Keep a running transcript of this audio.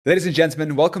Ladies and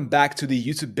gentlemen, welcome back to the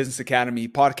YouTube Business Academy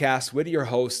podcast with your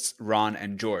hosts, Ron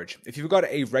and George. If you've got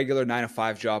a regular 9 to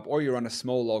 5 job or you run a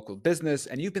small local business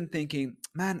and you've been thinking,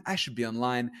 man, I should be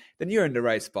online, then you're in the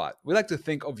right spot. We like to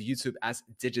think of YouTube as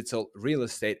digital real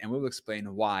estate, and we'll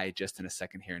explain why just in a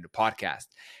second here in the podcast.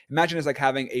 Imagine it's like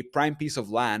having a prime piece of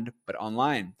land, but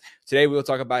online. Today, we'll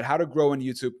talk about how to grow on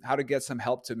YouTube, how to get some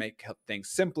help to make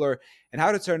things simpler, and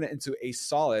how to turn it into a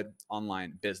solid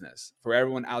online business. For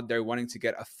everyone out there wanting to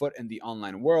get a foot in the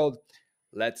online world,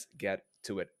 let's get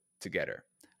to it together.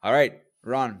 All right,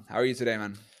 Ron, how are you today,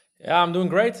 man? Yeah, I'm doing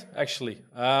great actually.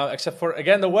 Except for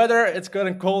again the weather, it's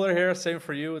getting colder here. Same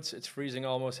for you. It's freezing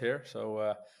almost here.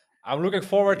 So I'm looking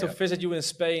forward to Yeah. visit you in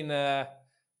Spain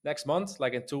next month,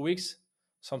 like in 2 weeks,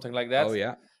 something like Oh, that.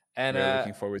 yeah. And Very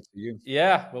looking forward to you.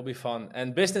 yeah, will be fun.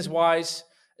 And business wise,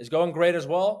 it's going great as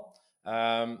well.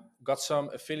 Got some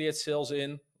affiliate sales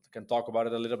in. Can talk about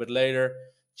it a little bit later.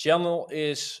 Channel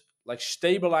is like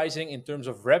stabilizing in terms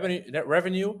of revenue, net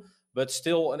revenue, but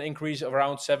still an increase of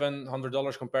around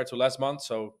 $700 compared to last month.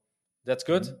 So that's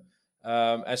good.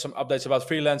 Mhm. And some updates about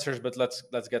freelancers, but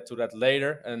let's get to that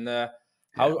later. And Yeah.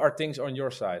 how are things on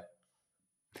your side?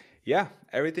 Yeah,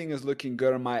 everything is looking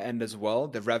good on my end as well.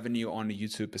 The revenue on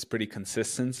YouTube is pretty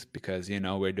consistent because,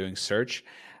 we're doing search.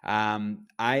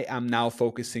 I am now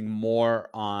focusing more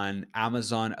on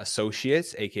Amazon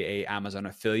associates, aka Amazon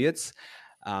affiliates,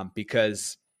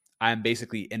 because I'm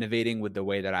basically innovating with the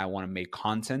way that I want to make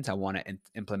content. I want to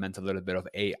implement a little bit of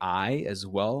AI as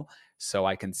well, so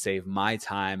I can save my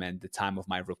time and the time of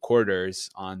my recorders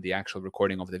on the actual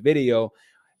recording of the video.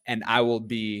 And I will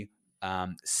be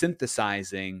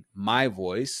synthesizing my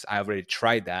voice. I already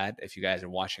tried that. If you guys are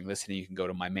watching, listening, you can go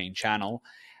to my main channel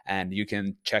and you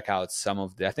can check out some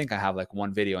of the. I think I have like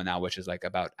one video now, which is like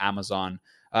about Amazon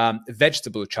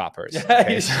vegetable choppers. Yeah,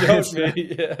 Okay, you so showed it's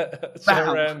me. Yeah, so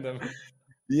bam. random.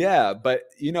 Yeah, but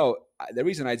the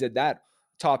reason I did that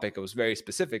topic, it was very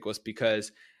specific, was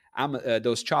because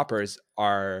those choppers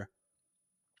are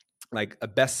like a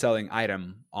best-selling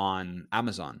item on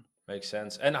Amazon. Makes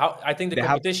sense. And how I think the They have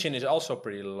competition is also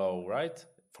pretty low, right?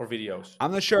 For videos.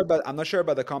 I'm not sure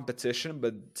about the competition,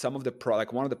 but some of the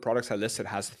like one of the products I listed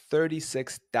has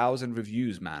 36,000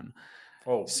 reviews, man.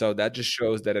 Oh, So that just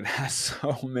shows that it has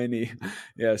so many,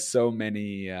 yeah, so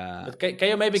many, but can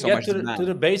you maybe so get much to the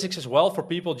demand. basics as well for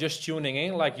people just tuning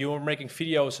in? Like you're making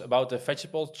videos about the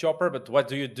vegetable chopper, but what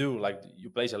do you do? Like you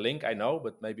place a link, I know,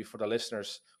 but maybe for the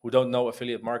listeners who don't know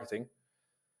affiliate marketing.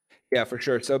 Yeah, for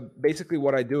sure. So basically,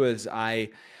 what I do is there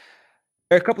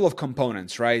are a couple of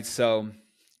components, right? So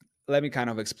let me kind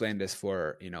of explain this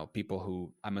for people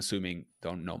who I'm assuming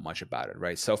don't know much about it,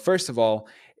 right? So first of all,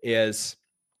 is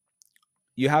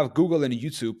you have Google and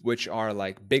YouTube, which are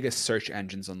like biggest search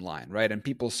engines online, right? And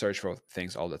people search for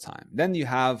things all the time. Then you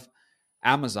have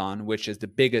Amazon, which is the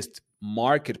biggest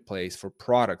marketplace for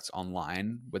products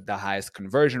online with the highest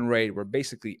conversion rate, where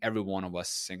basically every one of us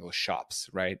single shops,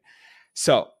 right?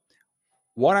 So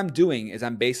what I'm doing is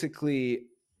I'm basically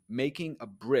making a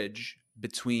bridge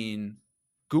between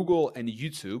Google and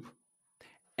YouTube,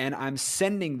 and I'm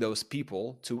sending those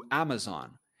people to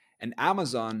Amazon. And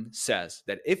Amazon says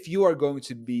that if you are going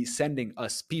to be sending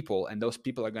us people and those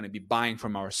people are going to be buying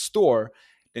from our store,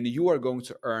 then you are going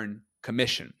to earn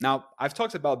commission. Now, I've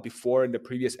talked about before in the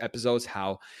previous episodes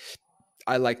how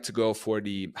I like to go for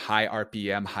the high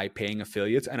RPM, high paying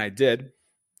affiliates, and I did.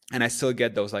 And I still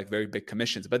get those like very big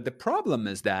commissions. But the problem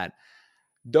is that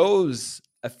those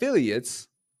affiliates,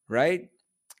 right?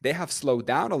 They have slowed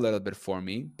down a little bit for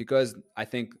me because I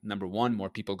think number one, more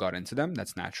people got into them.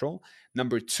 That's natural.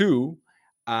 Number two,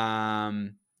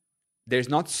 um, there's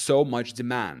not so much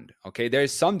demand. Okay,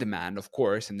 there's some demand, of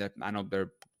course, and I know there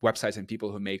are websites and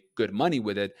people who make good money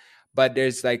with it, but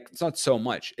there's like it's not so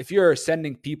much. If you're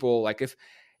sending people like if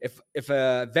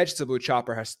a vegetable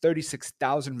chopper has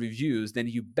 36,000 reviews, then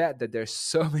you bet that there's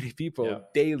so many people Yeah.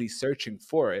 daily searching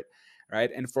for it,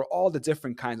 right? And for all the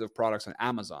different kinds of products on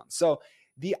Amazon. So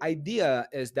the idea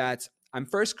is that I'm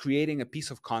first creating a piece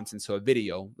of content, so a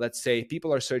video. Let's say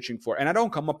people are searching for, and I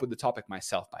don't come up with the topic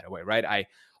myself, by the way, right? I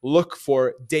look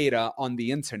for data on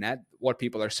the internet, what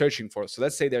people are searching for. So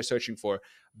let's say they're searching for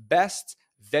best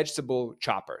vegetable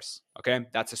choppers. Okay.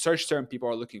 That's a search term. People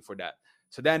are looking for that.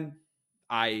 So then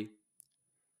I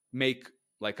make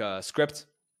like a script.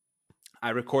 I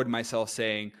record myself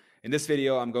saying, in this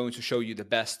video, I'm going to show you the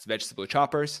best vegetable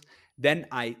choppers. Then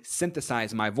I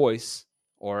synthesize my voice,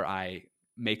 or I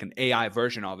make an AI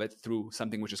version of it through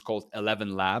something which is called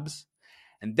 11 Labs.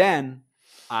 And then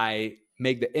I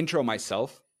make the intro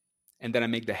myself, and then I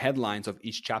make the headlines of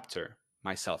each chapter.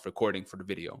 myself recording for the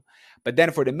video. But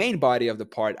then for the main body of the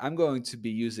part, I'm going to be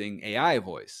using AI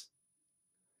voice.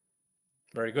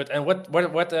 Very good. And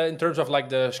what in terms of like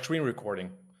the screen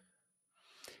recording?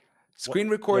 Screen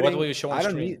Yeah, recording, what will you show on I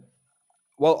don't screen? need.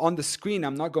 Well, on the screen,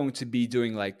 I'm not going to be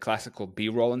doing like classical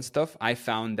B-roll and stuff. I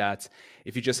found that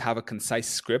if you just have a concise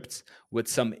script with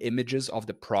some images of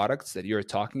the products that you're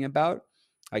talking about,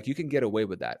 like you can get away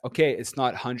with that. Okay, it's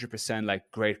not 100% like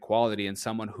great quality, and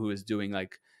someone who is doing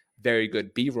like very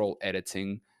good B-roll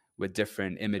editing with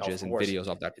different Of images and course. videos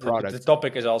of that The product.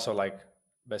 topic is also like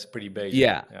pretty basic.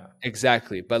 Yeah, Yeah.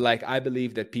 exactly. But like I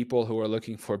believe that people who are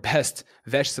looking for best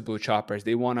vegetable choppers,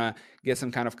 they want to get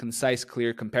some kind of concise,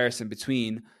 clear comparison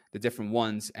between the different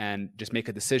ones and just make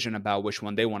a decision about which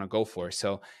one they want to go for.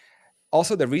 So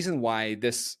also the reason why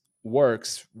this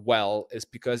works well is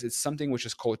because it's something which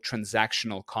is called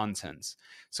transactional content.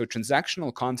 So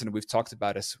transactional content, we've talked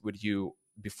about this with you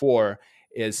before,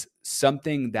 is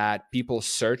something that people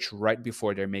search right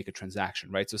before they make a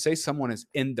transaction, right? So say someone is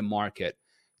in the market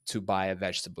to buy a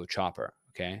vegetable chopper,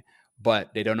 okay,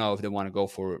 but they don't know if they want to go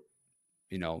for,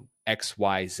 you know,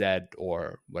 XYZ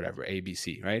or whatever,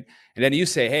 ABC, right? And then you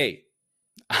say, hey,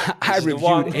 This I is the reviewed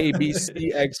one.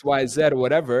 ABC, XYZ, or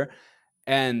whatever,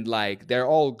 and like they're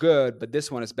all good, but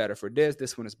this one is better for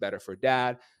this one is better for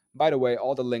that. By the way,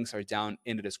 all the links are down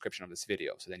in the description of this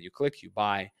video. So then you click, you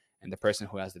buy, and the person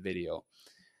who has the video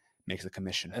makes the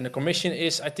commission. And the commission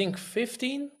is, I think,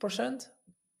 15%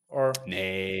 or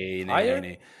Nay, higher,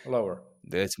 nay. lower.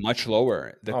 It's much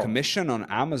lower. The Oh, commission on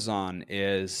Amazon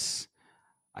is,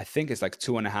 I think it's like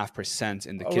 2.5%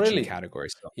 in the oh, kitchen really? category.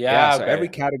 So yeah, Yeah. so every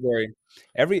Okay. category,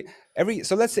 every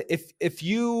so let's say if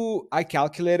you I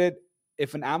calculated,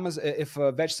 if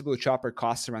a vegetable chopper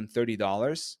costs around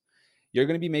 $30, you're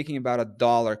going to be making about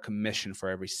 $1 commission for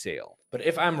every sale. But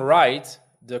if I'm right,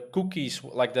 the cookies,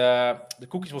 like the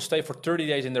cookies, will stay for 30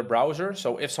 days in their browser.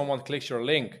 So if someone clicks your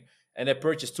link and they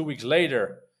purchase 2 weeks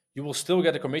later, you will still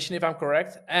get a commission if I'm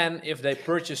correct. And if they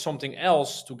purchase something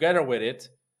else together with it,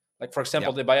 like for Yeah.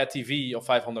 example, they buy a TV of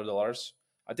 $500,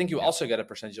 I think you Yeah. also get a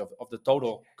percentage of the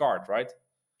total cart, right?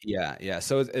 Yeah.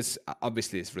 So it's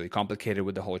obviously it's really complicated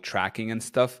with the whole tracking and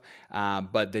stuff.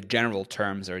 But the general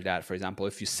terms are that, for example,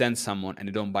 if you send someone and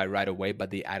they don't buy right away, but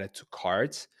they add it to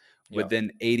carts Yeah.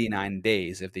 within 89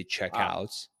 days, if they check Ah,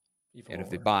 out even and if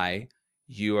they lower. buy,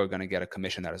 you are going to get a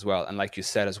commission that as well. And like you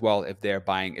said as well, if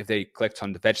they clicked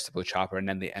on the vegetable chopper and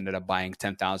then they ended up buying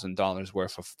 $10,000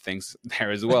 worth of things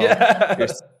there as well, Yeah.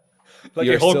 Like a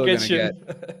you're whole still going to get,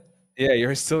 kitchen. yeah,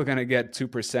 you're still going to get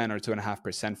 2% or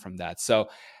 2.5% from that. So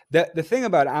the thing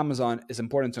about Amazon is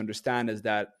important to understand is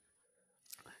that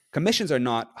commissions are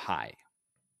not high,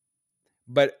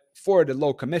 but for the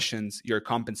low commissions, you're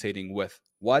compensating with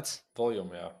what?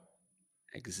 Volume, yeah.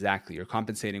 Exactly. You're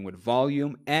compensating with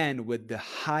volume and with the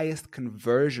highest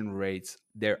conversion rates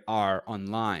there are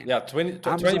online. Yeah,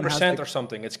 Amazon has 20% like or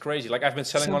something. It's crazy. Like I've been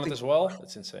selling on it something as well.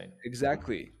 It's insane.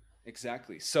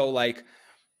 exactly. So like,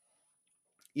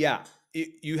 yeah,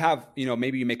 you have,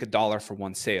 maybe you make $1 for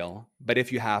one sale, but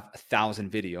if you have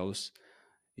 1,000 videos,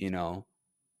 you know,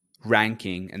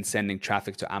 ranking and sending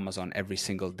traffic to Amazon every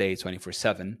single day,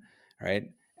 24/7, right?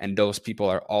 And those people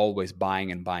are always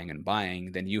buying and buying and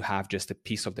buying, then you have just a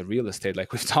piece of the real estate,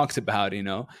 like we've talked about.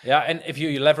 Yeah, and if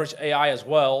you leverage AI as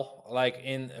well, like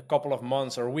in a couple of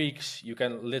months or weeks, you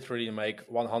can literally make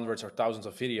hundreds or thousands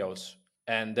of videos,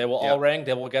 and they will Yeah. all rank.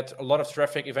 They will get a lot of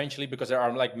traffic eventually because there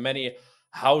are like many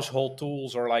household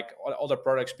tools or like other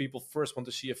products people first want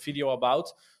to see a video about,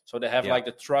 so they have Yeah. like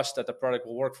the trust that the product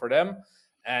will work for them.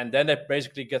 And then they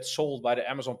basically get sold by the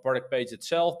Amazon product page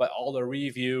itself, by all the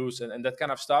reviews and that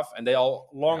kind of stuff. And they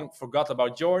all Yeah. long forgot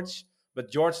about George.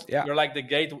 But George, Yeah. you're like the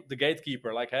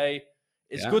gatekeeper. Like, hey,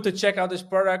 it's Yeah. good to check out this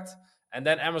product, and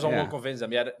then Amazon will Yeah. convince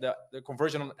them. Yeah, the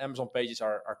conversion on Amazon pages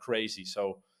are crazy.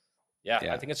 So yeah, I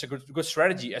Yeah. think it's a good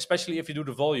strategy, especially if you do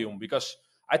the volume. Because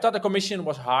I thought the commission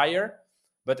was higher,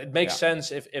 but it makes Yeah.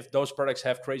 sense if those products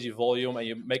have crazy volume and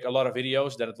you make a lot of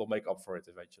videos, then it will make up for it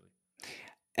eventually.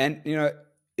 And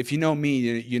if you know me,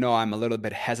 I'm a little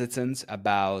bit hesitant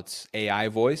about AI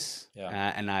voice,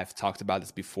 Yeah. and I've talked about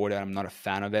this before that I'm not a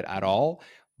fan of it at all.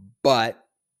 But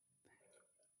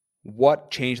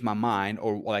what changed my mind,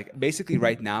 or like basically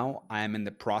right now, I am in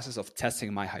the process of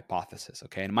testing my hypothesis.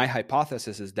 Okay, and my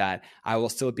hypothesis is that I will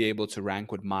still be able to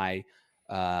rank with my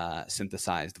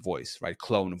synthesized voice, right,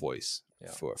 clone voice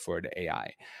for the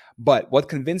AI. But what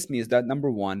convinced me is that number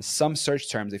one, some search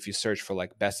terms, if you search for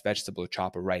like best vegetable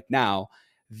chopper right now,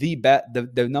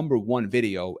 the number one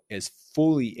video is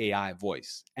fully AI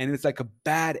voice, and it's like a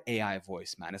bad AI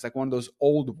voice, man. It's like one of those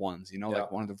old ones,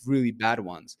 like one of the really bad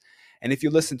ones. And if you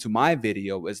listen to my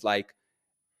video, it's like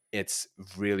it's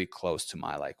really close to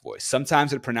my like voice.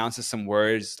 Sometimes it pronounces some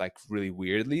words like really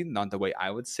weirdly, not the way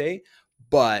I would say,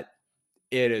 but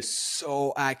it is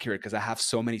so accurate because I have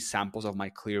so many samples of my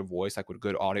clear voice, like with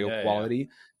good audio Yeah. quality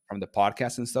from the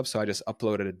podcast and stuff. So I just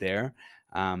uploaded it there.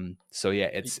 So yeah,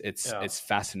 Yeah. it's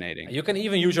fascinating. You can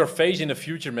even use your face in the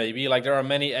future, maybe. Like there are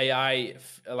many AI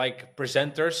like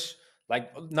presenters.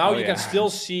 Like now Oh you can yeah, still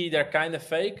see they're kind of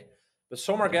fake, but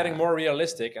some are getting yeah, more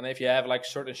realistic. And if you have like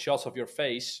certain shots of your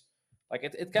face, like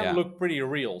it can yeah, look pretty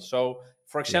real. So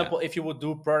for yeah. example, if you would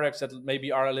do products that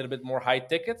maybe are a little bit more high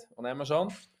ticket on Amazon,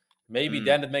 maybe Mm,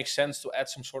 then it makes sense to add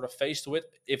some sort of face to it,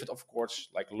 if it of course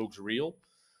like looks real.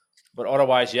 But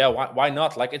otherwise, yeah, why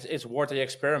not? Like it's worth the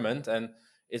experiment, and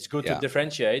it's good to yeah.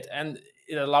 differentiate, and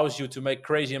it allows you to make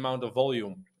crazy amount of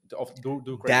volume,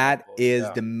 do crazy amount of That volume. is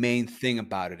Yeah, the main thing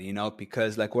about it,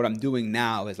 because like what I'm doing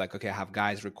now is like, okay, I have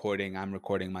guys recording, I'm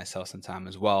recording myself sometime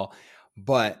as well,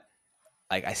 but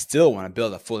like I still want to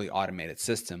build a fully automated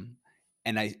system,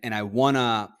 and I want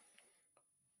to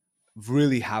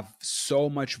really have so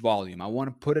much volume. I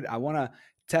want to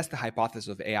test the hypothesis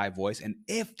of AI voice, and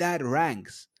if that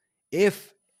ranks,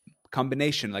 if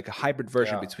combination like a hybrid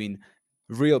version yeah. between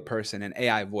real person and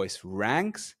AI voice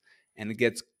ranks, and it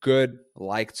gets good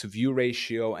like to view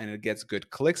ratio and it gets good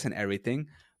clicks and everything,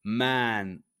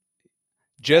 man,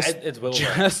 Yeah, just it will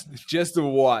rank. just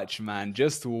watch, man,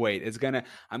 just wait.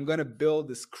 I'm gonna build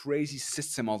this crazy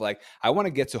system of like, I want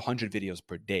to get to 100 videos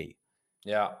per day.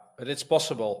 Yeah, but it's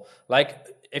possible. Like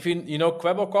if you know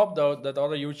Quebocop, though, that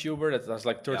other YouTuber that has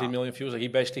like 30 Yeah, million views, like, he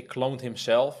basically cloned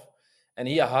himself, and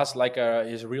he has like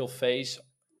his real face,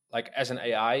 like as an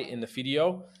AI in the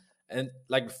video. And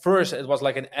like first it was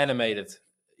like an animated,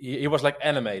 he was like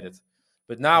animated,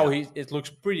 but now yeah, it looks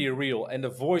pretty real, and the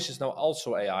voice is now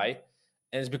also AI,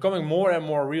 and it's becoming more and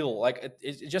more real. Like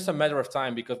it's just a matter of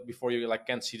time because before you like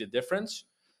can't see the difference.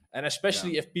 And yeah,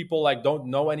 especially if people like don't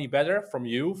know any better from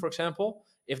you, for example,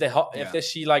 if yeah, they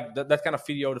see like that kind of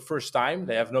video the first time,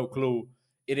 they have no clue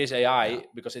it is yeah, AI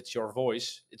because it's your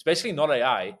voice. It's basically not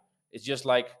AI. It's just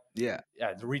like, yeah.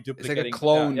 yeah, It's like a reduplicating. Yeah,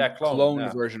 clone clone. cloned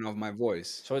Yeah. version of my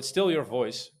voice. So it's still your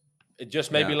voice. It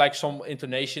just maybe Yeah, like some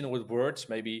intonation with words,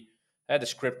 maybe the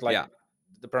script, like yeah,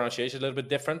 the pronunciation is a little bit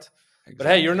different. But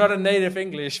hey, you're not exactly. a native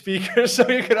English speaker, so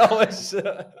you can always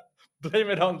blame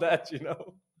it on that, you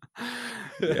know.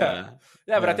 Yeah, Yeah,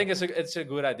 yeah, but I yeah, think it's a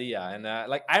good idea, and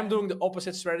like I'm doing the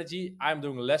opposite strategy. I'm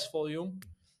doing less volume,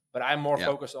 but I'm more yeah,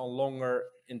 focused on longer,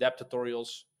 in-depth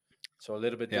tutorials. So a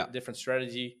little bit yeah. different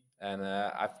strategy, and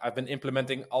I've been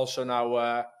implementing also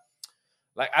now.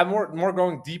 Like I'm more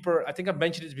going deeper. I think I've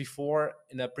mentioned it before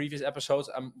in the previous episodes.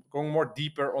 I'm going more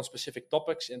deeper on specific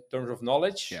topics in terms of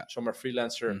knowledge. Yeah. So my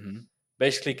freelancer Hmm.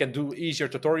 basically can do easier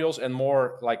tutorials and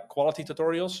more like quality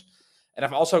tutorials. And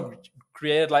I've also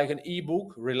created like an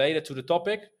ebook related to the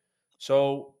topic.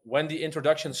 So when the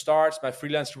introduction starts, my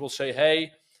freelancer will say,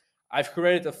 "Hey, I've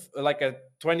created like a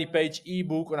 20-page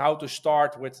ebook on how to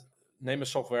start with name a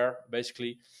software,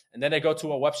 basically." And then they go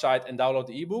to a website and download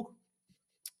the ebook,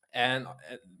 and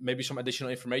maybe some additional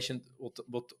information.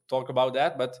 We'll talk about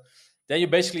that. But then you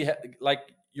basically like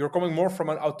you're coming more from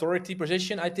an authority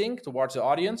position, I think, towards the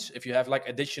audience if you have like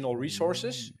additional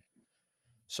resources.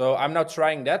 So I'm now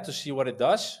trying that to see what it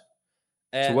does.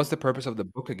 So And what's the purpose of the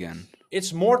book again?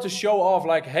 it's more to show off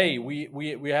like, hey,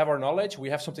 we have our knowledge, we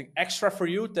have something extra for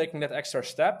you, taking that extra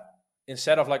step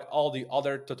instead of like all the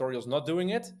other tutorials not doing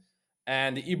it.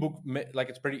 And the ebook, like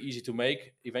it's pretty easy to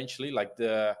make eventually. Like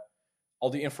the all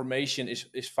the information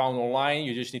is found online.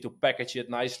 You just need to package it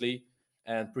nicely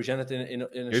and present it in a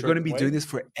You're going to certain be way. doing this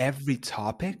for every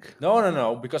topic?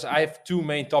 No, because I have two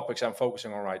main topics I'm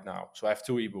focusing on right now. So I have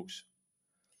two ebooks.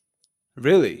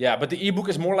 Really? Yeah, but the ebook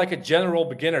is more like a general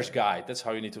beginner's guide. That's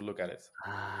how you need to look at it.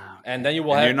 Ah, And okay. then you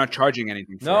will And you're have not charging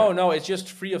anything for no, it? no, it's just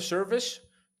free of service,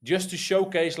 just to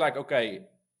showcase like, okay,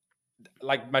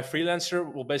 like my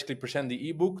freelancer will basically present the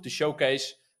ebook to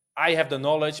showcase I have the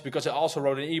knowledge because I also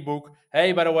wrote an ebook.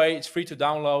 Hey, by the way, it's free to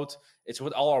download. It's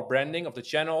with all our branding of the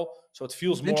channel, so it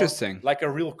feels more Interesting. like a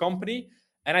real company.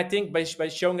 And I think by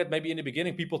showing it maybe in the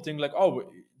beginning, people think like,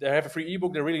 oh, they have a free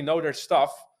ebook, they really know their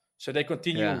stuff, so they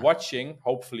continue Yeah. watching.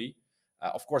 Hopefully,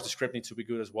 of course, the script needs to be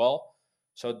good as well.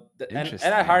 So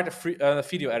and I Interesting. hired a free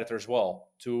video editor as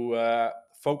well to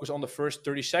focus on the first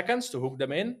 30 seconds to hook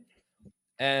them in,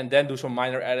 and then do some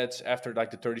minor edits after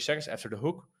like the 30 seconds after the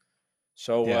hook.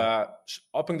 So Yeah.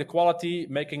 upping the quality,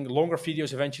 making longer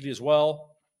videos eventually as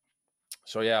well.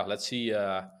 So yeah, let's see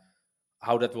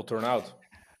how that will turn out.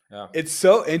 Yeah, It's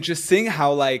so interesting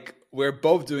how like we're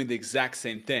both doing the exact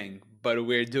same thing, but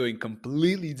we're doing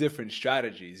completely different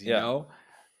strategies, yeah,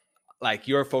 like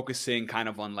you're focusing kind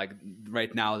of on like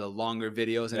right now the longer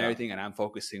videos and Yeah. everything, and I'm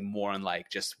focusing more on like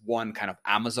just one kind of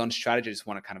Amazon strategy. I just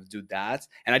want to kind of do that.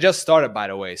 And I just started, by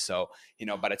the way. So,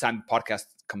 by the time the podcast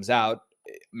comes out,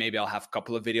 maybe I'll have a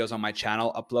couple of videos on my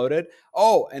channel uploaded.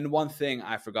 Oh, and one thing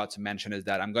I forgot to mention is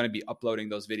that I'm going to be uploading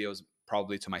those videos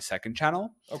probably to my second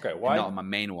channel Okay, and why? not on my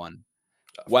main one.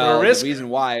 For Well, the risk? reason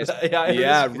why is,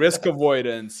 Yeah, risk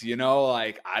avoidance,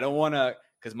 like I don't want to,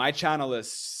 because my channel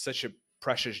is such a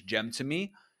precious gem to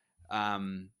me.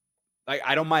 Like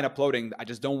I don't mind uploading. I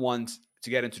just don't want to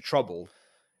get into trouble.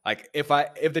 Like if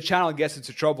the channel gets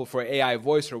into trouble for AI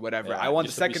voice or whatever, Yeah, I want the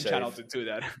just to be second channel safe. to do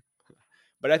that.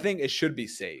 But I think it should be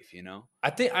safe, I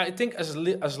think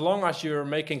as long as you're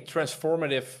making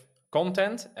transformative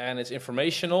content and it's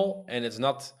informational and it's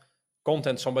not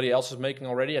content somebody else is making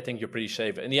already, I think you're pretty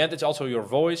safe. In the end, it's also your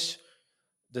voice.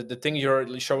 The thing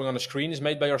you're showing on the screen is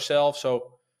made by yourself,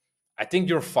 so I think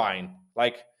you're fine.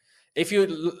 Like if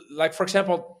you like, for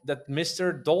example, that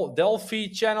Mr. Delphi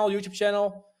channel, YouTube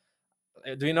channel.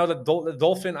 Do you know that the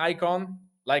dolphin icon?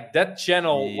 Like that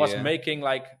channel was Yeah, making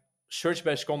like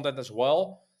search-based content as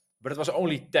well, but it was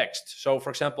only text. So, for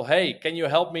example, hey, can you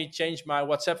help me change my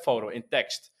WhatsApp photo in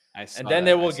text? I And saw then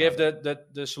they that. I will saw give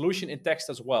that. the solution in text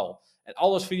as well. And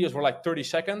all those videos were like 30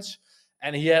 seconds,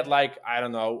 and he had like, I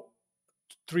don't know,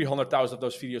 300,000 of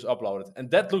those videos uploaded,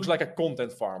 and that looks like a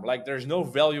content farm. Like there's no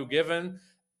value given.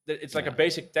 It's like a Yeah,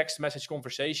 basic text message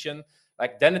conversation.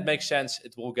 Like then it makes sense.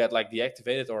 It will get like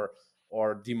deactivated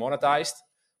or demonetized.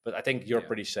 But I think you're yeah,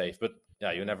 pretty safe. But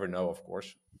yeah, you never know, of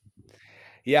course.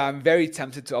 yeah. I'm very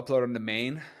tempted to upload on the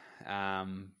main,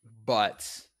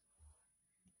 but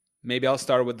maybe I'll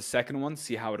start with the second one,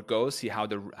 see how it goes, see how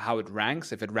it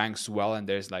ranks. If it ranks well, and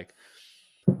there's like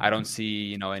I don't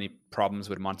see any problems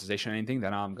with monetization or anything,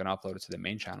 then I'm gonna upload it to the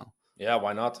main channel. Yeah,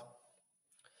 why not?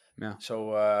 Yeah,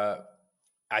 So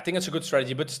I think it's a good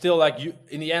strategy. But still, like you,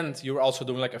 in the end, you're also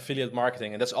doing like affiliate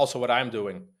marketing, and that's also what I'm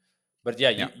doing. But yeah,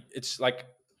 yeah. it's like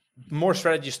more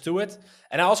strategies to it.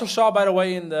 And I also saw, by the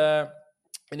way, in the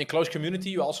closed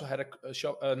community, you also had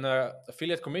an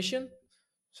affiliate commission,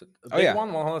 so a Oh big yeah,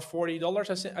 one,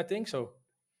 $140, I think. So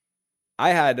I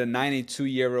had a 92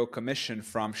 euro commission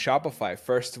from Shopify.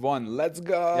 First one, let's yeah,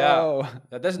 go.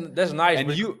 that's nice. And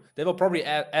But you, they will probably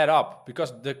add up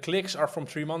because the clicks are from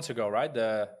 3 months ago, right?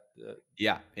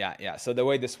 yeah. So the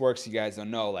way this works, you guys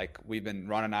don't know. Like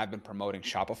I've been promoting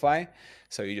Shopify.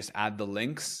 So you just add the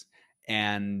links,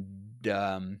 and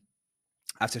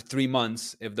after 3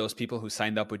 months, if those people who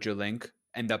signed up with your link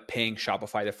end up paying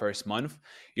Shopify the first month,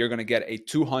 you're going to get a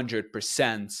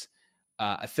 200%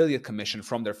 affiliate commission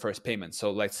from their first payment.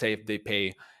 So let's say if they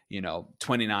pay,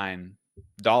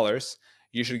 $29,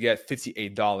 you should get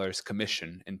 $58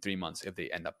 commission in 3 months if they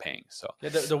end up paying. So Yeah,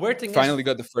 the weird thing is, finally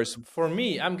got the first. for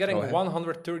me, I'm Go getting ahead.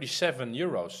 137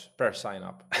 euros per sign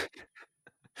up.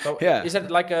 So Yeah. is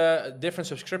that like a different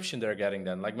subscription they're getting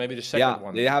then? Like maybe the second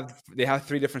one? They have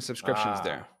 3 different subscriptions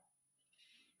there.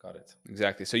 Got it.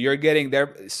 Exactly. So you're getting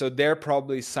there. So they're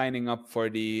probably signing up for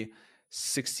the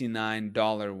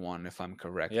 $69 one, if I'm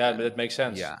correct. Yeah, then. but it makes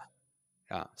sense. Yeah.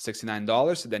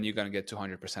 $69. So then you're gonna get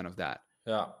 200% of that.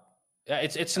 Yeah. Yeah,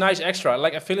 it's nice extra.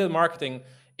 Like affiliate marketing,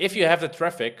 if you have the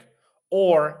traffic,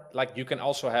 or like you can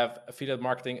also have affiliate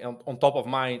marketing on top of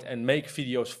mind and make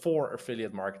videos for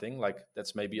affiliate marketing. Like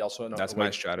that's maybe also That's a my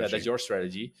way. strategy. Yeah, that's your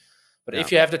strategy. But Yeah.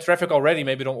 if you have the traffic already,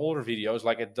 maybe on older videos,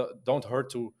 like it don't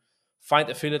hurt to find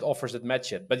affiliate offers that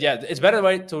match it. But yeah, it's better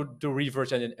way to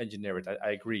reverse engineer it.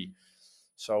 I agree.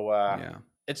 So Yeah.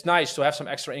 it's nice to have some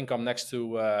extra income next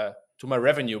to my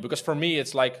revenue, because for me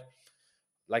it's like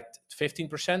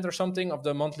 15% or something of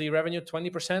the monthly revenue,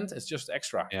 20%. It's just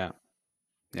extra. Yeah.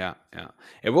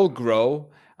 It will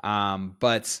grow,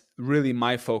 but really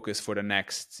my focus for the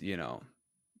next,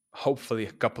 hopefully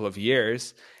a couple of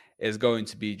years is going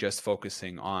to be just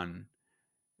focusing on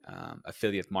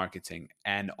affiliate marketing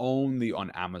and only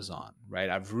on Amazon, right?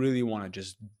 I really want to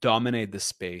just dominate the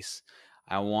space.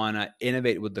 I want to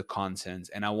innovate with the content,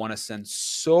 and I want to send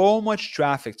so much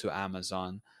traffic to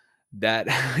Amazon that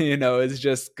it's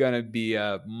just gonna be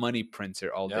a money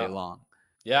printer all day long.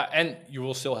 Yeah, and you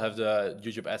will still have the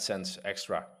YouTube AdSense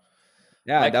extra.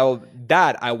 Yeah, Like,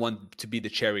 that I want to be the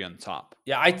cherry on top.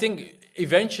 yeah, I think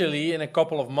eventually in a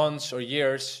couple of months or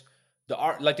years, the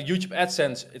YouTube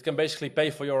AdSense, it can basically pay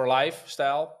for your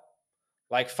lifestyle.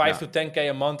 Like 5 to 10K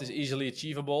a month is easily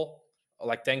achievable,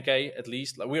 like 10K at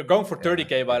least. Like we're going for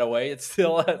 30K, by the way. It's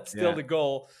still the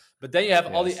goal. But then you have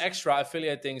all the extra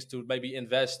affiliate things to maybe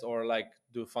invest or like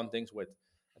do fun things with.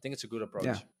 I think it's a good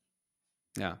approach.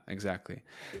 Yeah, exactly.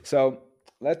 So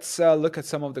let's look at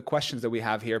some of the questions that we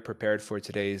have here prepared for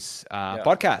today's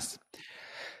podcast.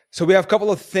 So we have a couple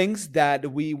of things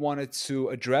that we wanted to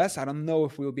address. I don't know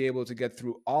if we'll be able to get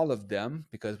through all of them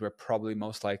because we're probably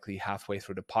most likely halfway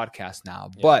through the podcast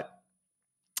now. Yeah. But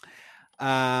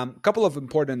a couple of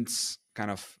important kind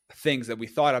of things that we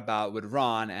thought about with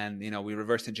Ron, and we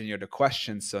reverse engineered the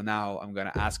questions. So now I'm going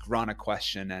to ask Ron a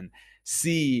question and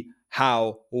see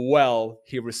how well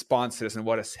he responds to this and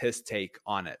what is his take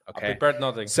on it. Okay. I prepared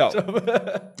nothing. So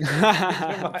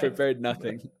prepared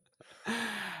nothing.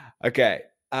 Okay.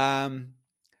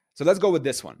 So let's go with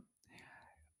this one.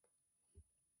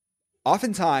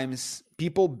 Oftentimes,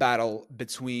 people battle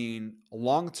between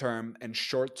long-term and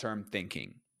short-term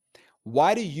thinking.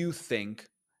 Why do you think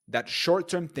that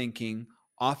short-term thinking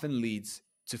often leads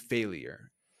to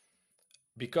failure?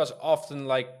 Because often,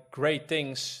 like, great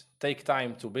things take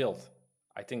time to build.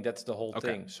 I think that's the whole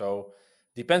thing. So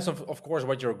depends on, of course,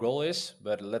 what your goal is,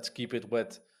 but let's keep it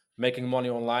with making money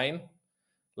online.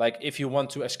 Like, if you want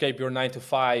to escape your 9 to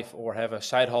 5 or have a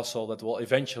side hustle that will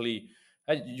eventually,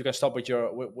 you can stop with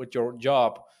your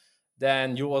job,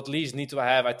 then you will at least need to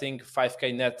have, I think,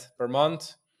 5K net per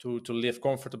month to live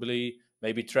comfortably,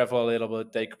 maybe travel a little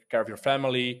bit, take care of your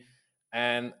family.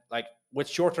 And like, with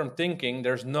short-term thinking,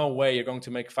 there's no way you're going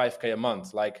to make 5K a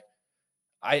month. Like,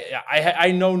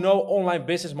 I know no online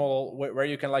business model where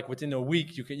you can, like, within a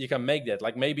week you can make that.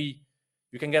 Like, maybe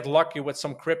you can get lucky with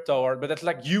some crypto, but that's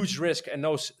like huge risk and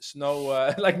no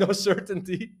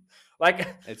certainty.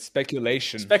 Like, it's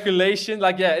speculation.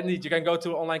 Like, yeah, indeed, you can go to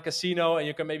an online casino and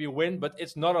you can maybe win, but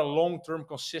it's not a long-term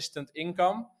consistent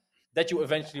income that you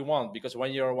eventually want. Because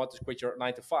when you want to quit your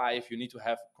 9 to 5, you need to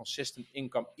have consistent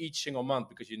income each single month,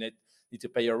 because you need to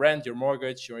pay your rent, your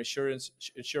mortgage, your insurance,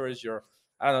 your,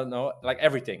 I don't know, like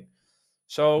everything.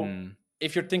 So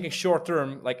if you're thinking short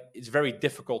term, like, it's very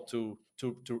difficult to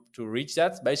reach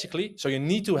that, basically. So you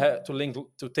need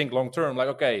to think long term. Like,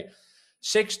 okay,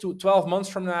 6 to 12 months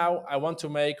from now, I want to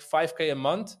make 5K a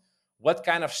month. What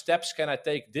kind of steps can I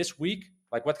take this week?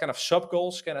 Like, what kind of sub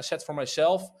goals can I set for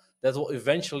myself that will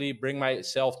eventually bring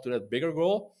myself to that bigger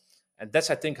goal? And that's,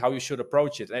 I think, how you should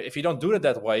approach it. And if you don't do it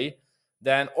that way,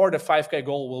 then or the 5K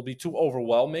goal will be too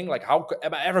overwhelming. Like, how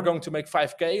am I ever going to make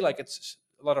 5K? Like, it's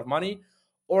a lot of money.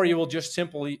 Or you will just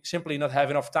simply not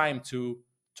have enough time to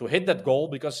hit that goal,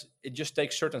 because it just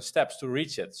takes certain steps to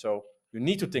reach it. So you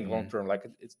need to think long term. Like,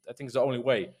 I think it's the only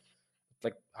way.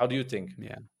 Like, how do you think?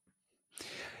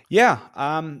 Yeah.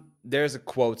 There's a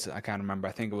quote, I can't remember.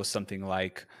 I think it was something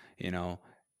like,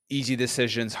 easy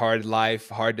decisions, hard life,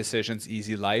 hard decisions,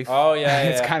 easy life. Oh yeah.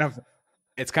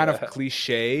 It's kind of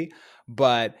cliche,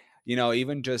 but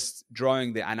even just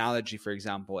drawing the analogy, for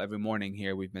example, every morning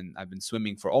here I've been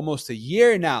swimming for almost a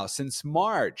year now, since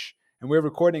March, and we're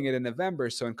recording it in November.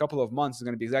 So in a couple of months, it's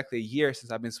going to be exactly a year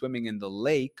since I've been swimming in the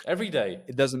lake every day.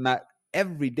 It doesn't matter.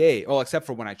 Every day, well, except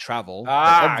for when I travel,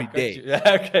 but every day.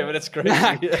 Yeah, okay, but it's crazy.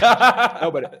 No,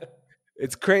 but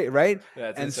it's crazy, right? Yeah,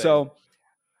 it's and insane. So,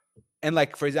 and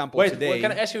like, for example, today. Wait,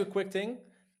 can I ask you a quick thing?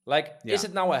 Like, is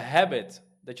it now a habit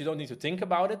that you don't need to think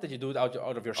about it, that you do it out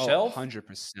of yourself?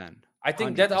 100%. I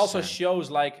think that also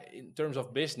shows, like, in terms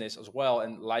of business as well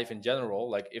and life in general,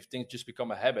 like, if things just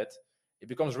become a habit, it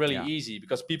becomes really easy,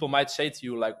 because people might say to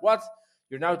you, like, what?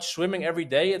 You're now swimming every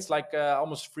day? It's like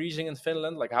almost freezing in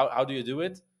Finland. Like, how do you do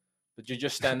it? But you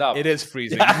just stand up. It is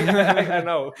freezing. I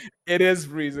know. It is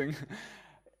freezing.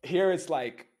 Here it's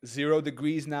like 0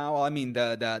 degrees now. I mean,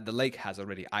 the lake has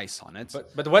already ice on it.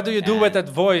 But what do you do with that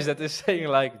voice that is saying,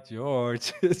 like,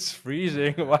 George, it's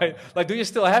freezing? Why? Like, do you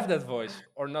still have that voice,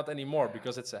 or not anymore,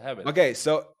 because it's a habit? Okay,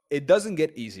 so it doesn't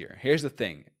get easier. Here's the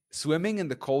thing. Swimming in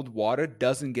the cold water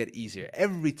doesn't get easier.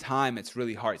 Every time it's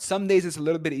really hard. Some days it's a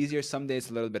little bit easier. Some days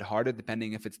it's a little bit harder,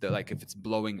 depending if it's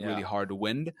blowing really hard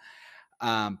wind.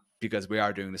 Because we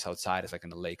are doing this outside, it's like in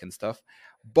the lake and stuff.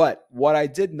 But what I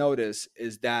did notice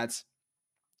is that,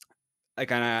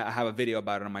 like, and I have a video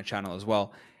about it on my channel as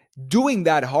well, doing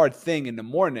that hard thing in the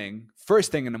morning,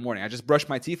 first thing in the morning, I just brush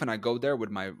my teeth and I go there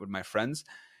with my friends,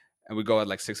 and we go at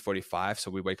like 6:45.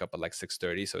 So we wake up at like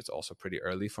 6:30. So it's also pretty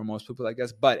early for most people, I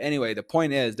guess. But anyway, the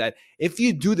point is that if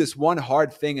you do this one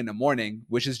hard thing in the morning,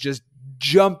 which is just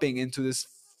jumping into this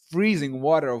freezing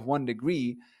water of 1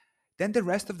 degree, then the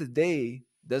rest of the day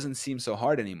doesn't seem so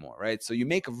hard anymore, right? So you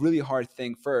make a really hard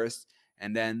thing first,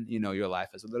 and then, your life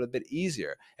is a little bit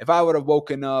easier. If I would have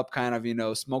woken up, kind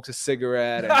of, smoked a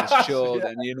cigarette and just chilled,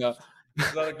 and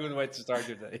it's not a good way to start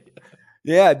your day.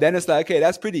 Yeah, then it's like, okay,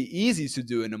 that's pretty easy to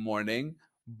do in the morning,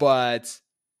 but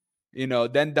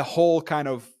then the whole kind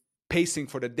of pacing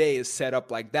for the day is set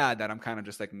up like that I'm kind of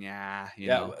just like, nah, you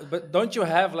know. But don't you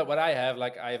have, like, what I have?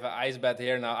 Like, I have an ice bath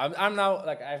here now. I'm now,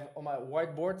 like, I have on my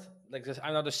whiteboard, like this,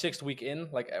 I'm now the 6th week in,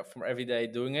 like, from every day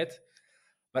doing it.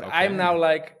 But I'm now Okay.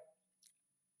 like,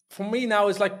 for me now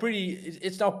it's like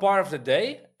it's now part of the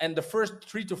day. And the first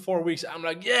 3 to 4 weeks, I'm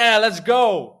like, yeah, let's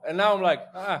go. And now I'm like,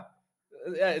 yeah,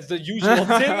 it's the usual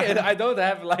thing, and I don't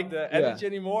have like the Yeah. energy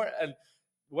anymore. And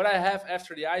what I have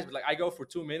after the ice, like I go for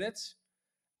 2 minutes,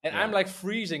 and I'm Yeah. like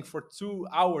freezing for 2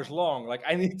 hours long. Like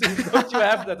I need to. Don't you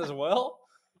have that as well?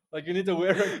 Like you need to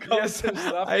wear a coat Yes, and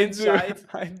stuff I do. inside.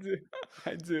 I do.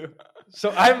 I do. So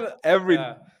I'm, Every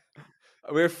yeah,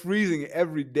 we're freezing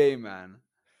every day, man.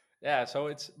 yeah.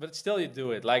 So but still you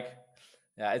do it. Like,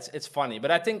 yeah, it's funny.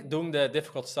 But I think doing the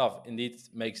difficult stuff indeed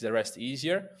makes the rest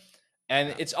easier. And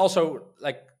Yeah. it's also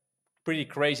like pretty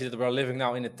crazy that we're living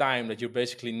now in a time that you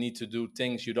basically need to do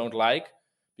things you don't like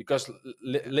because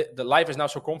Yeah. the life is now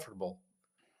so comfortable.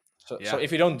 So Yeah.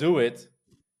 if you don't do it,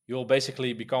 you'll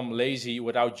basically become lazy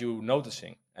without you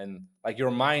noticing, and like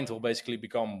your mind will basically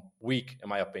become weak, in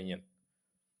my opinion.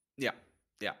 Yeah.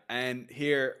 Yeah. And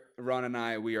here, Ron and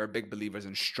I, we are big believers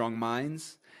in strong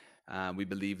minds. We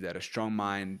believe that a strong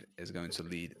mind is going to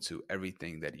lead to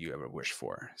everything that you ever wish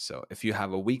for. So if you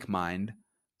have a weak mind,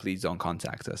 please don't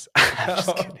contact us. I'm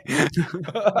just kidding.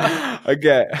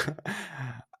 Okay.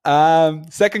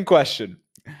 Second question.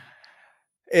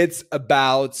 It's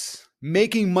about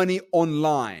making money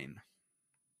online.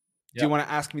 Do Yeah, you want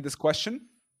to ask me this question?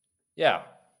 yeah,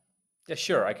 yeah.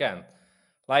 Sure, I can.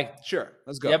 Like, Sure.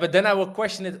 Let's yeah, go. but then I will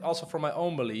question it also from my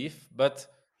own belief. But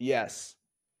Yes.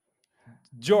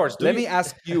 George, do Let you? me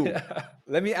ask you.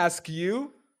 Let me ask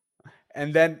you,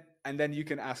 and then you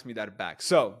can ask me that back.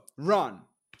 So, Ron,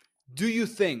 do you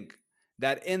think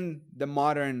that in the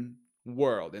modern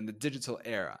world, in the digital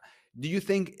era, do you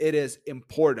think it is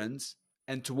important,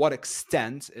 and to what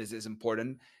extent is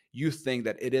important, you think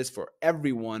that it is for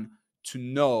everyone to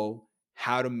know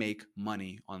how to make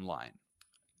money online?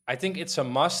 I think it's a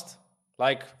must,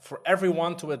 like for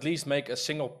everyone to at least make a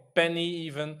single penny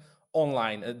even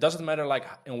online. It doesn't matter like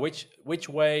in which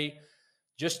way.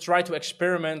 Just try to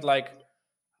experiment. Like,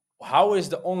 how is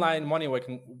the online money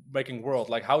making world?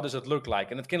 Like, how does it look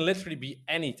like? And it can literally be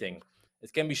anything.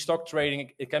 It can be stock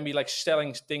trading. It can be like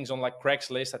selling things on like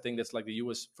Craigslist. I think that's like the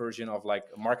US version of like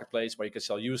a marketplace where you can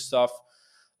sell used stuff.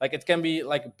 Like it can be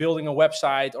like building a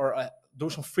website or do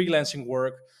some freelancing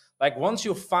work. Like once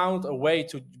you've found a way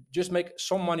to just make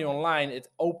some money online, it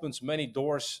opens many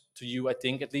doors to you. I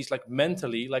think at least like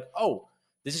mentally, like, oh,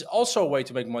 this is also a way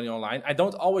to make money online. I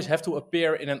don't always have to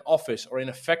appear in an office or in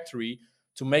a factory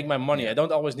to make my money. I Yeah.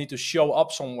 don't always need to show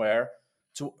up somewhere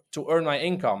to earn my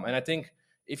income. And I think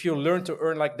if you learn to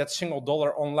earn like that single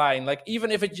dollar online, like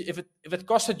even if it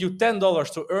costed you $10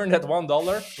 to earn that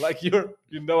 $1, like you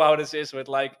know how this is with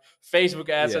like Facebook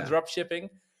ads and Yeah. drop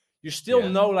shipping, you still Yeah.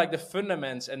 know like the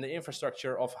fundamentals and the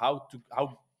infrastructure of how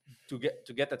to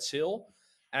get that sale.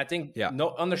 And I think Yeah.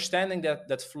 no understanding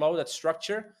that flow, that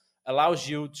structure allows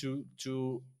you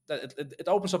to that it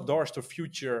opens up doors to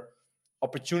future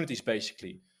opportunities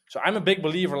basically. So I'm a big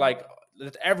believer like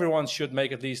that everyone should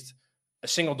make at least a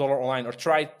single dollar online or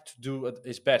try to do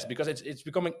his best because it's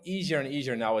becoming easier and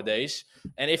easier nowadays.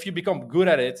 And if you become good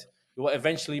at it, you will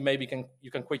eventually maybe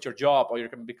you can quit your job or you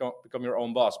can become your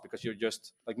own boss because you're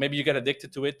just like maybe you get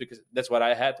addicted to it because that's what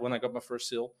I had when I got my first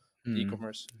sale with Mm,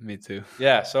 e-commerce. me too.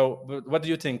 Yeah. So, but what do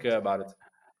you think about it?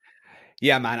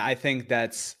 Yeah, man. I think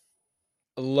that's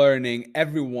learning.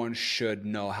 Everyone should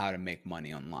know how to make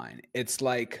money online. It's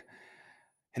like,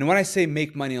 and when I say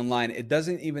make money online, it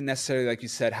doesn't even necessarily, like you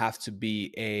said, have to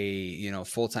be a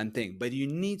full-time thing, but you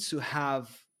need to have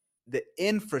the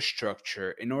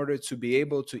infrastructure in order to be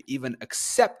able to even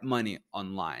accept money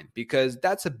online, because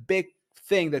that's a big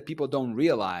thing that people don't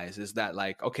realize is that,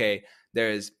 like, okay,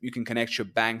 you can connect your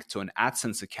bank to an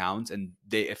AdSense account, and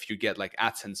if you get like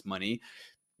AdSense money,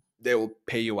 they will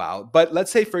pay you out. But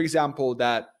let's say, for example,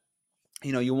 that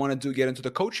you want to get into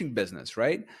the coaching business,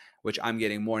 right? Which I'm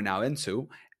getting more now into.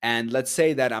 And let's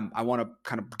say that I want to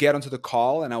kind of get onto the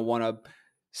call and I want to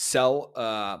sell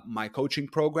my coaching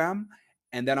program,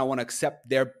 and then I want to accept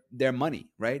their money,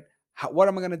 right? What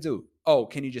am I going to do? Oh,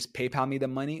 can you just PayPal me the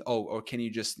money? Oh, or can you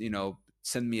just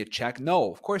send me a check?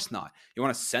 No, of course not. You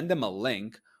want to send them a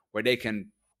link where they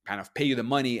can kind of pay you the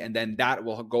money, and then that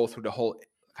will go through the whole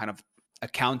kind of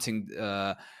accounting. You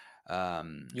love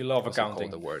What's it called?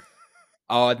 accounting. The word.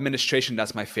 Oh, administration,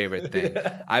 that's my favorite thing.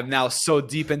 Yeah. I'm now so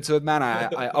deep into it, man.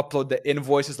 I upload the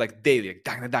invoices like daily. Like,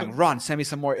 dang, dang, Ron, send me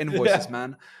some more invoices, Yeah.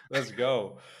 man. Let's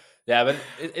go. Yeah, but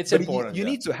it's But important. you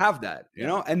Yeah. need to have that,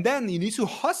 Yeah. and then you need to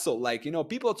hustle. Like,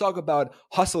 people talk about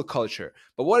hustle culture,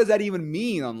 but what does that even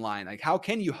mean online? Like, how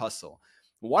can you hustle?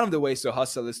 One of the ways to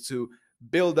hustle is to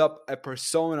build up a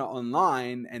persona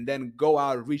online and then go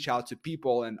out, reach out to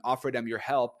people and offer them your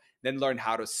help, then learn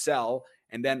how to sell.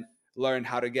 and then learn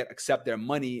how to accept their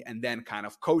money, and then kind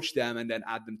of coach them, and then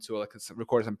add them to like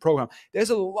record some program. There's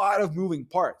a lot of moving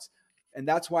parts, and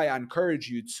that's why I encourage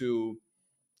you to,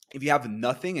 if you have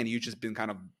nothing and you've just been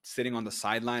kind of sitting on the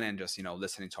sideline and just,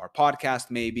 listening to our podcast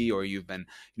maybe, or you've been,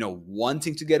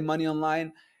 wanting to get money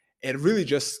online, it really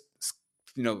just,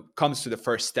 comes to the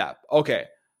first step. Okay,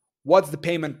 what's the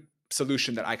payment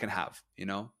solution that I can have,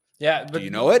 Yeah, but Do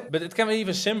you know it? But it can be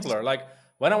even simpler. Like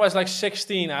when I was like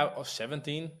 16 or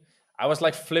 17, I was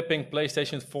like flipping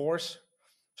PlayStation 4s.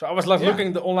 So I was like looking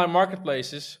at the online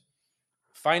marketplaces,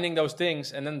 finding those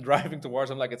things, and then driving towards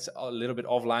them. Like it's a little bit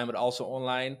offline, but also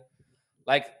online.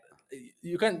 Like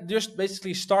you can just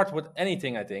basically start with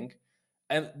anything, I think.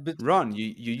 But Ron, you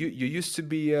used to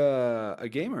be a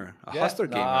gamer, a hustler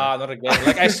gamer. nah, not again.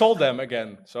 Like I sold them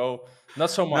again, so not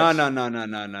so much. No.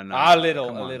 A little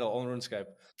Come on. on RuneScape.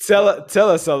 Tell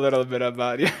us a little bit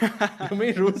about you. You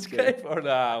mean RuneScape or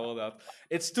nah? Well, not.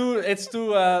 It's too.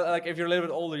 Like if you're a little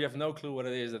bit older, you have no clue what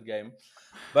it is, that game.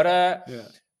 But Yeah.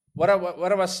 what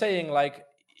I was saying, like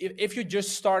if you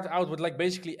just start out with like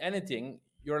basically anything,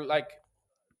 you're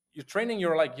training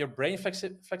your brain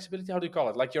flexibility. How do you call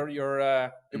it? Like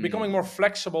you're becoming more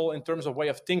flexible in terms of way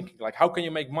of thinking. Like how can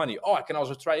you make money? Oh, I can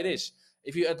also try this.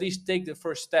 If you at least take the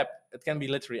first step, it can be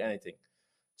literally anything.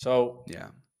 So Yeah.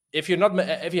 if you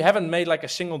haven't made like a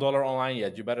single dollar online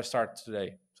yet, you better start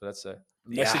today. So that's a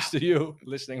message to you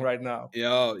listening right now.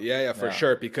 Yeah, for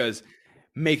sure. Because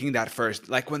making that first,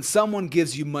 like when someone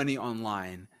gives you money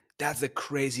online, that's the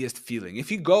craziest feeling.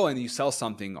 If you go and you sell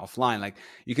something offline, like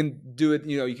you can do it,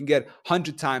 you can get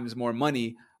 100 times more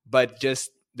money, but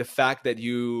just the fact that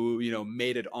you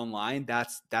made it online,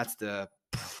 that's the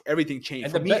everything changed.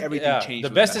 And For me, everything changed.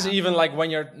 The best is even like when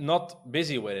you're not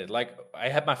busy with it. Like I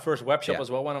had my first web shop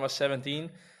as well when I was 17.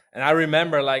 And I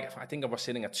remember like, I think I was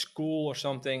sitting at school or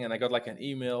something and I got like an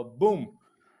email, boom,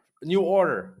 new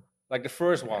order. Like the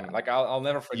first one, like I'll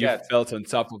never forget. You felt on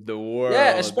top of the world.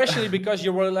 Yeah, especially because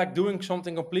you were like doing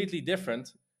something completely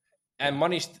different, and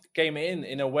money came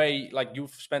in a way like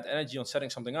you've spent energy on setting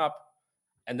something up,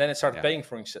 and then it started paying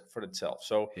for itself.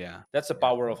 So that's the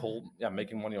power of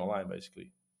making money online,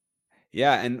 basically.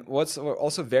 Yeah, and what's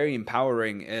also very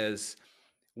empowering is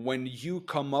when you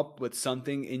come up with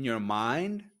something in your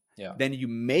mind, then you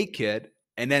make it.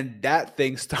 And then that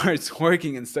thing starts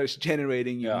working and starts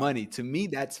generating you money. To me,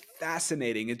 that's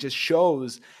fascinating. It just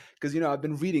shows, because, I've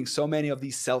been reading so many of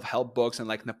these self-help books and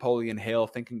like Napoleon Hill,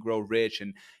 Think and Grow Rich,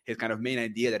 and his kind of main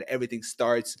idea that everything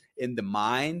starts in the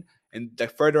mind. And the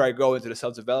further I go into the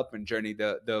self-development journey,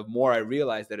 the more I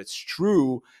realize that it's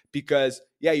true, because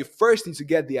you first need to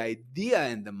get the idea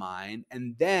in the mind,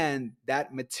 and then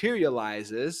that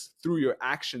materializes through your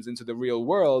actions into the real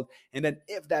world. And then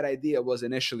if that idea was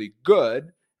initially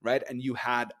good, right, and you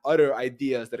had other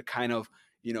ideas that kind of,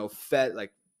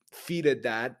 feeded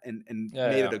that and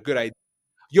made it a good idea,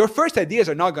 your first ideas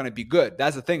are not going to be good.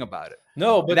 That's the thing about it.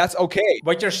 No, but that's okay.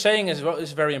 What you're saying is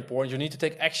very important. You need to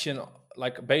take action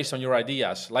like based on your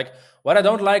ideas. Like what I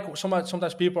don't like,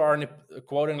 sometimes people are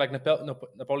quoting like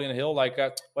Napoleon Hill, like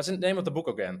what's the name of the book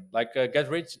again? Like Get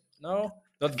Rich? No,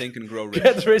 not Think and Grow Rich.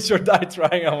 Get Rich or Die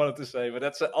Trying, I wanted to say, but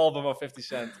that's an album of 50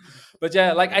 Cent. But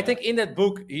I think in that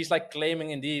book he's like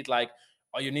claiming indeed like,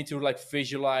 oh, you need to like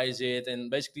visualize it,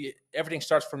 and basically everything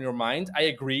starts from your mind. I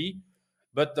agree,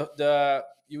 but the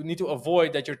you need to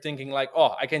avoid that you're thinking like,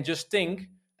 oh, I can just think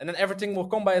and then everything will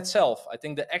come by itself. I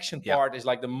think the action part is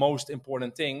like the most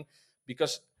important thing,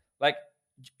 because like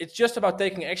it's just about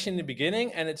taking action in the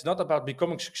beginning, and it's not about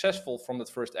becoming successful from that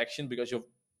first action, because you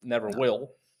never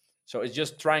will. So it's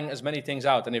just trying as many things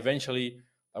out, and eventually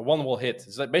one will hit.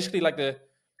 It's like basically like the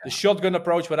shotgun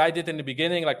approach, what I did in the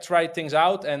beginning, like try things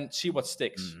out and see what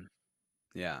sticks.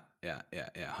 Yeah,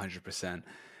 100%.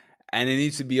 And it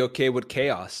needs to be okay with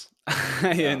chaos.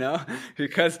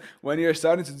 Because when you're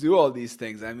starting to do all these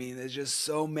things, I mean, there's just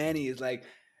so many. It's like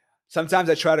sometimes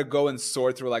I try to go and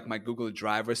sort through like my Google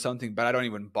Drive or something, but I don't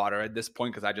even bother at this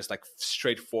point, because I just like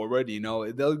straightforward, there's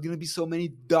going to be so many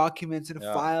documents and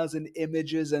files and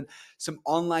images and some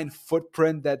online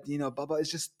footprint that, blah, blah.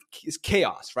 It's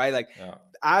chaos, right? Like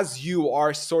as you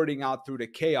are sorting out through the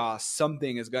chaos,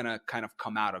 something is going to kind of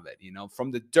come out of it,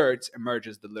 from the dirt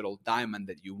emerges the little diamond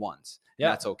that you want. Yeah.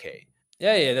 That's okay.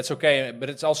 Yeah, that's okay.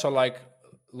 But it's also like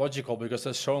logical, because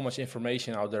there's so much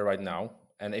information out there right now.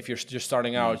 And if you're just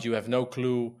starting out, you have no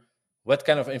clue what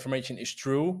kind of information is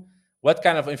true, what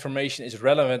kind of information is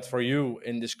relevant for you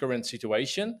in this current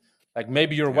situation. Like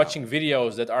maybe you're watching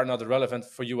videos that are not relevant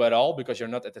for you at all, because you're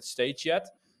not at that stage yet.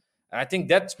 And I think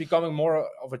that's becoming more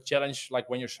of a challenge, like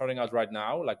when you're starting out right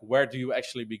now, like where do you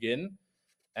actually begin?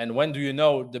 And when do you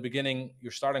know the beginning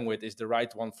you're starting with is the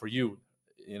right one for you?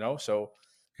 So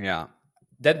Yeah.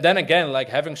 then again, like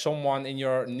having someone in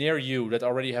your near you that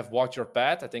already have walked your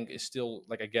path, I think is still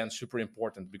like again super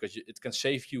important, because it can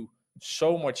save you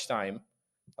so much time.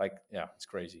 Like, yeah, it's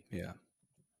crazy. Yeah.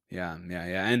 Yeah. Yeah.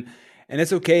 Yeah. And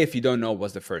it's okay if you don't know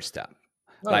what's the first step.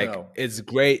 No, no, Like no. it's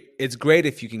great. It's great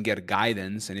if you can get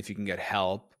guidance and if you can get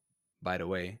help. By the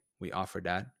way, we offer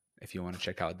that if you want to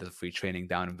check out the free training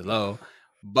down below.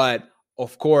 But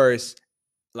of course,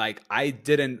 like I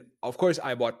didn't, of course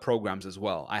I bought programs as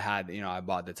well. I had, I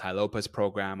bought the Ty Lopez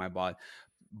program. I bought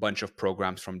a bunch of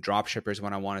programs from drop shippers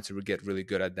when I wanted to get really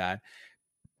good at that.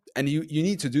 And you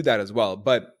need to do that as well.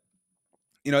 But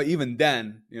even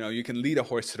then, you can lead a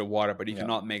horse to the water, but you Yeah.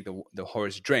 cannot make the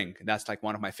horse drink. That's like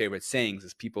one of my favorite sayings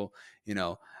is people,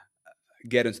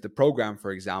 get into the program,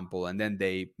 for example, and then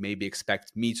they maybe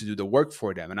expect me to do the work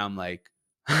for them. And I'm like,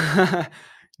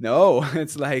 no,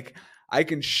 it's like I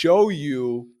can show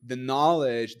you the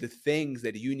knowledge, the things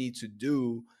that you need to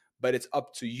do, but it's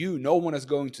up to you. No one is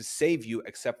going to save you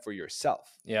except for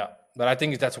yourself. Yeah, but I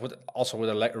think that's what also with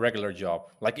a regular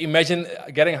job. Like, imagine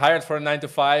getting hired for a 9 to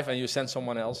 5, and you send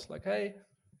someone else. Like, hey,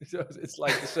 so it's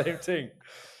like the same thing.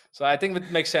 So I think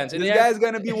it makes sense in This the end. guy's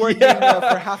going to be working for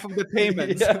Yeah, half of the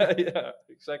payment. yeah,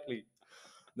 exactly.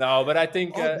 No, but I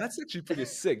think Oh, that's actually pretty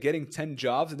sick. Getting 10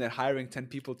 jobs and then hiring 10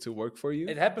 people to work for you.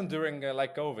 it happened during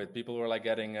like COVID. People were like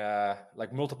getting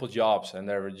like multiple jobs, and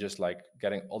they were just like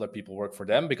getting other people work for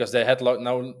them because they had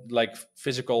no like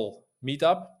physical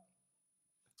meetup.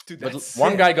 Dude, But that's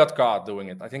one sick. guy got caught doing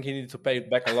it. I think he needed to pay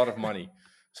back a lot of money,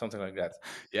 something like that.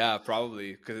 Yeah,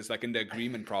 probably because it's like in the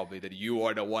agreement, probably that you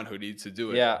are the one who needs to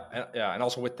do it. Yeah, and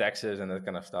also with taxes and that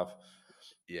kind of stuff.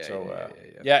 Yeah, So yeah, yeah,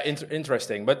 yeah, yeah. yeah,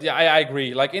 interesting. But yeah, I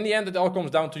agree. Like in the end, it all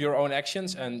comes down to your own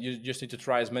actions, and you just need to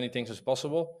try as many things as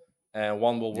possible, and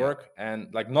one will Yeah, work.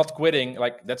 And like not quitting,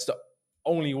 like that's the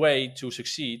only way to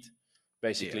succeed, yeah.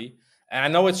 basically. And I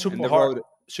know it's And the road,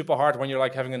 super hard when you're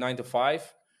like having a 9 to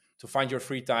 5 to find your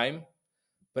free time.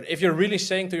 But if you're really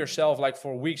saying to yourself, like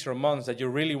for weeks or months, that you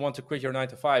really want to quit your 9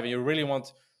 to 5 and you really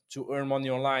want to earn money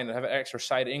online and have an extra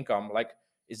side income, like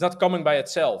it's not coming by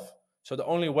itself. So the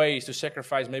only way is to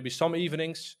sacrifice maybe some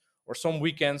evenings or some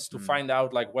weekends to mm, find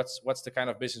out like what's the kind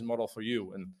of business model for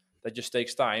you, and that just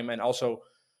takes time. And also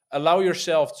allow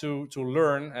yourself to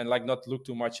learn and like not look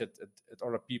too much at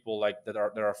other people like that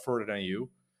are further than you.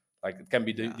 Like it can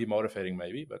be yeah. demotivating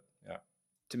maybe, but yeah.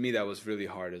 To me, that was really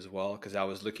hard as well because I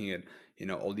was looking at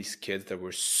all these kids that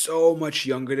were so much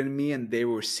younger than me, and they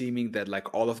were seeming that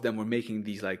like all of them were making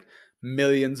these like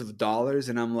millions of dollars,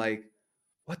 and I'm like,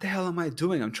 what the hell am I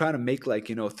doing? I'm trying to make like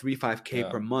 3 5K Yeah.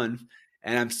 per month,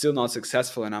 and I'm still not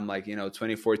successful, and I'm like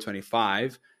 24,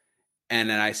 25. And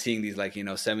then I seeing these like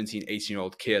 17,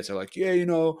 18-year-old kids are like, yeah,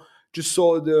 just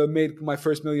sold made my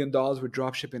first $1 million with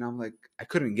drop shipping. I'm like, I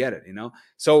couldn't get it.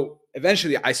 So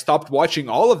eventually I stopped watching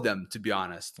all of them, to be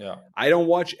honest. Yeah. I don't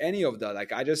watch any of that.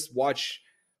 Like I just watch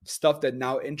stuff that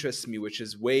now interests me, which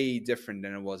is way different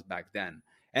than it was back then.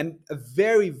 And a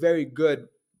very, very good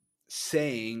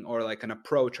saying or like an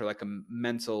approach or like a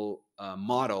mental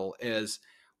model is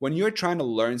when you're trying to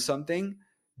learn something,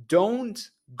 don't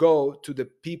go to the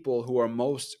people who are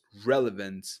most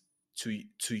relevant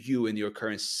to you in your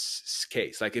current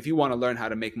case. Like if you want to learn how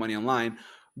to make money online,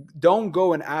 don't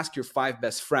go and ask your 5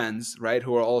 best friends, right,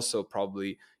 who are also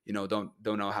probably don't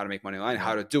know how to make money online,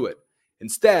 how to do it.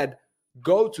 Instead,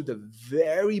 go to the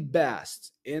very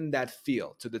best in that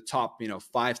field, to the top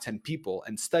 5-10 people,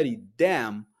 and study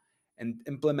them and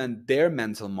implement their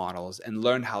mental models and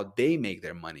learn how they make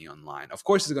their money online. Of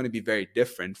course, it's going to be very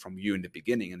different from you in the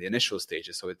beginning, in the initial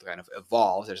stages. So it kind of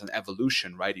evolves. There's an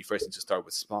evolution, right? You first need to start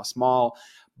with small,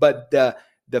 but the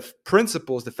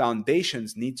principles, the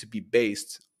foundations need to be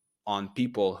based on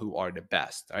people who are the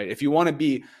best, right? If you want to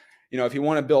be, if you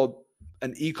want to build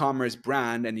an e-commerce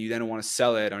brand and you then want to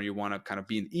sell it, or you want to kind of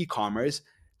be in e-commerce,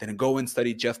 then go and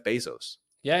study Jeff Bezos.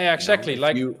 Yeah, exactly. If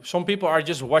Like you, some people are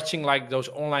just watching like those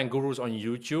online gurus on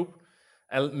YouTube,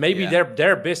 and maybe yeah,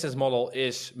 their business model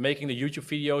is making the YouTube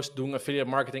videos, doing affiliate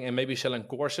marketing, and maybe selling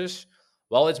courses.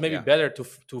 Well, it's maybe yeah, better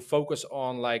to focus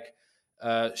on like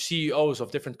CEOs of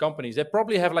different companies. They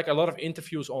probably have like a lot of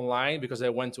interviews online because they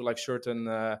went to like certain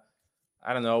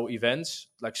I don't know, events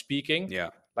like speaking. yeah,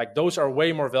 Like those are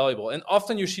way more valuable. And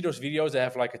often you see those videos, they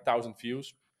have like 1,000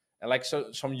 views, and like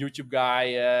some YouTube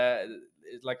guy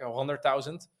is like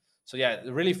 100,000. So yeah,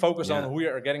 really focus on yeah, who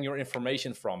you're getting your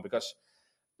information from, because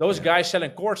those yeah. guys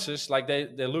selling courses, like they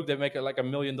make like $1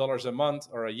 million a month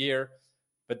or a year,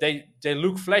 but they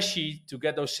look flashy to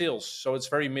get those sales. So it's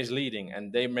very misleading,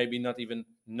 and they maybe not even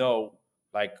know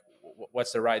like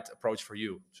what's the right approach for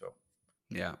you. So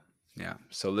Yeah.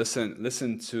 So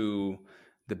listen to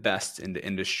the best in the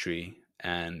industry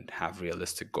and have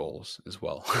realistic goals as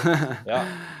well. yeah,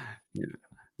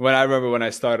 When I remember when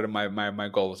I started, my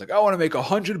goal was like, I want to make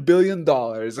 $100 billion.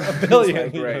 a It's billion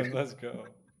like, great. even. Let's go.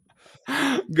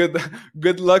 good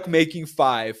good luck making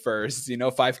five first,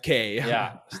 5K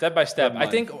Yeah, step by per step. I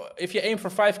month. think if you aim for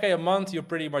 5K a month, you're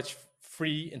pretty much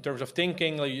free in terms of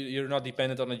thinking. Like you're not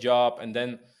dependent on a job, and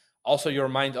then also your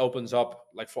mind opens up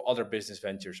like for other business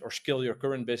ventures or scale your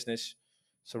current business.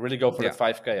 So really go for Yeah. that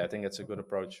 5K. I think it's a good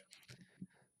approach.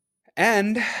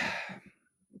 And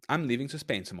I'm leaving to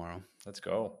Spain tomorrow. Let's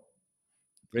go.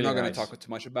 I'm Really not going to nice. talk too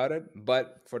much about it,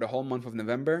 but for the whole month of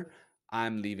November,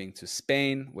 I'm leaving to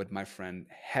Spain with my friend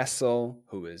Hessel,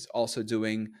 who is also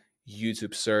doing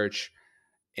YouTube search.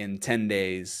 In 10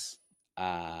 days,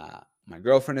 my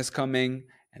girlfriend is coming,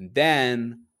 and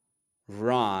then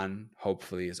Ron,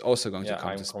 hopefully, is also going to Yeah,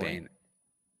 come I'm to coming. Spain,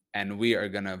 and we are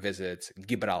going to visit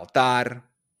Gibraltar.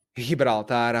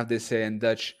 Gibraltar, how they say in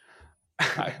Dutch.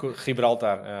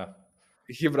 Gibraltar. Yeah.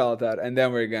 Gibraltar, and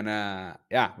then we're gonna,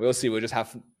 we'll see. We'll just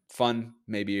have fun,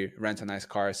 maybe rent a nice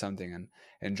car or something, and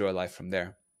enjoy life from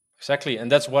there. Exactly,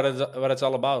 and that's what it's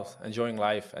all about: enjoying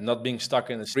life and not being stuck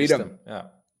in the Freedom. system. Yeah,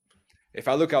 If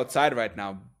I look outside right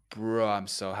now, bro, I'm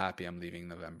so happy I'm leaving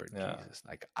November. yeah. Jesus,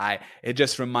 like it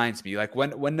just reminds me, like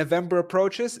when November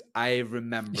approaches, I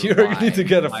remember You need to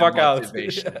get the my fuck out.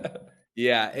 motivation.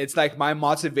 Yeah, it's like my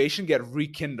motivation get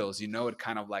rekindles. It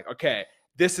kind of like, okay,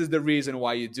 this is the reason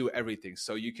why you do everything,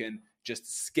 so you can just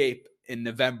escape in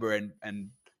November and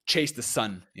chase the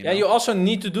sun. Yeah, you also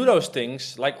need to do those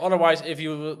things. Like otherwise, if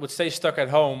you would stay stuck at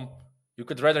home, you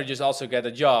could rather just also get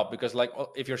a job because, like,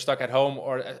 if you're stuck at home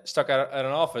or stuck at an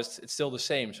office, it's still the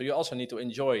same. So you also need to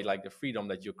enjoy like the freedom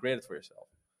that you created for yourself.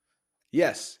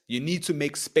 Yes, you need to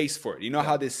make space for it. You know Yeah,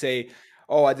 how they say,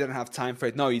 "Oh, I didn't have time for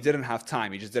it." No, you didn't have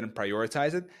time. You just didn't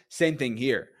prioritize it. Same thing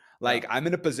here. yeah. Like I'm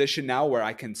in a position now where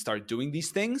I can start doing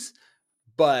these things,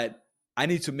 but I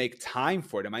need to make time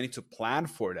for them. I need to plan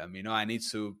for them. I need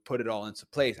to put it all into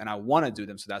place, and I want to do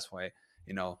them. So that's why,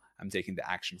 I'm taking the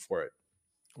action for it.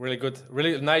 Really good,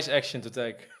 really nice action to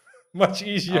take. Much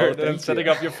easier Oh, than thank you. setting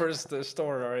up your first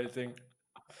store or anything.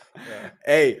 Yeah,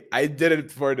 Hey, I did it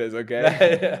for this, okay?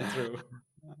 yeah, true.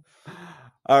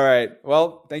 All right.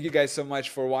 Well, thank you guys so much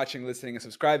for watching, listening, and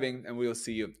subscribing, and we will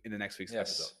see you in the next week's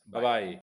episode. Yes. Bye Bye. bye.